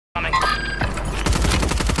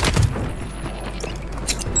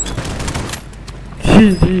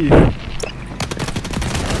GG.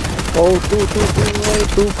 Oh,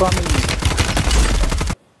 two coming.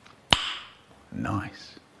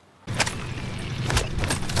 Nice.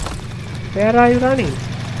 Where are you running?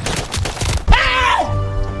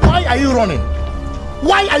 Why are you running?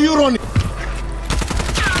 Why are you running?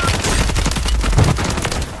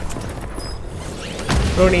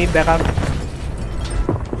 Don't need backup.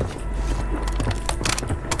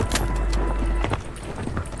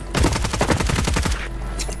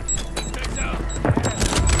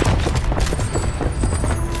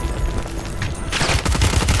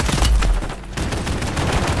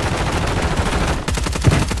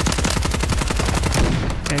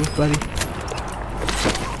 Thanks, buddy.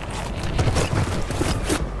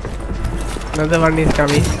 Another one is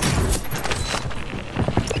coming.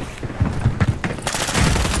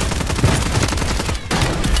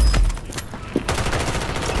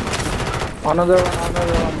 Another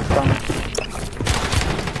one is coming.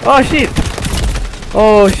 Oh shit!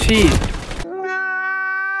 Oh shit!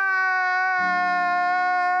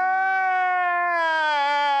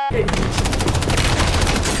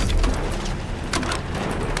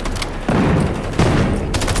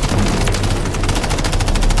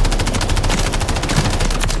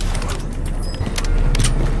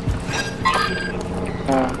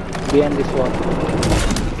 Behind this wall.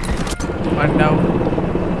 One down.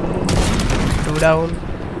 Two down.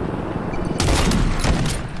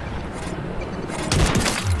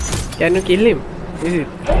 Can you kill him? Is it?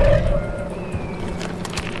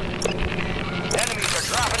 Enemies are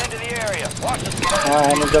dropping into the area. Watch the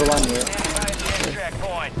sky. Another one here. Stand by at the extract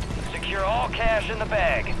point. Secure all cash in the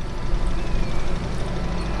bag.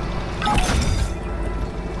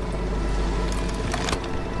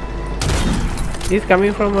 He's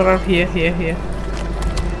coming from around here.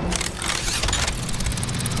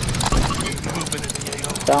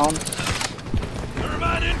 Down.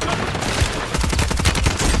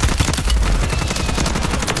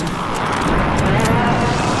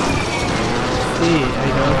 See, I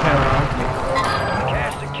don't have rocket.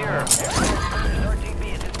 Cash secure. RTB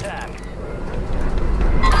at this time.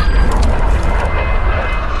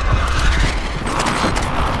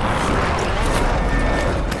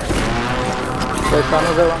 There's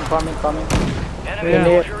another one coming. Enemy Yeah.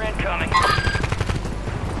 soldier incoming.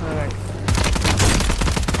 Alright.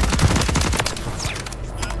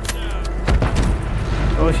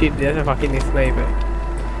 Oh shit, there's a fucking sniper.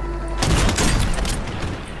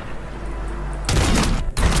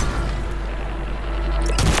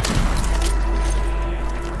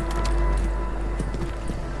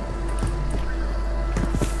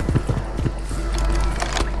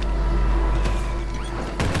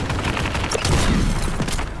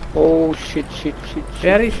 Oh shit.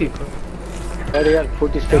 Where is he? Area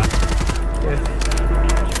 46. Yes.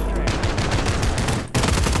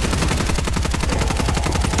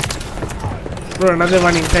 Bro, another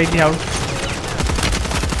one inside the house.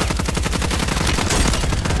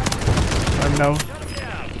 One down.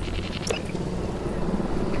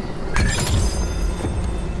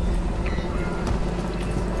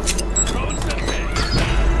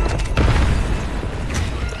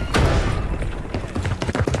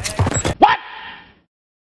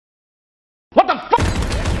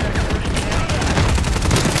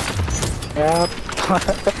 Yep.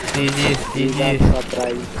 GG.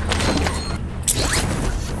 Surprise.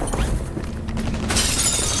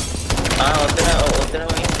 උතන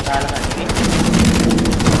වගේ දාලා හරි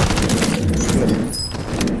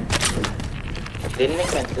දෙන්නේ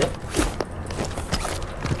නැද්ද?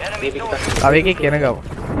 Aveke kena gaw.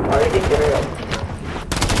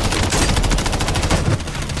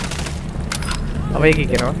 Aveke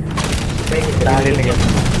kena.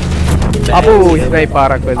 Abu sniper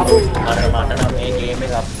parak wala. අර මට නම් මේ ගේම්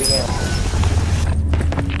එක අප්පිනේ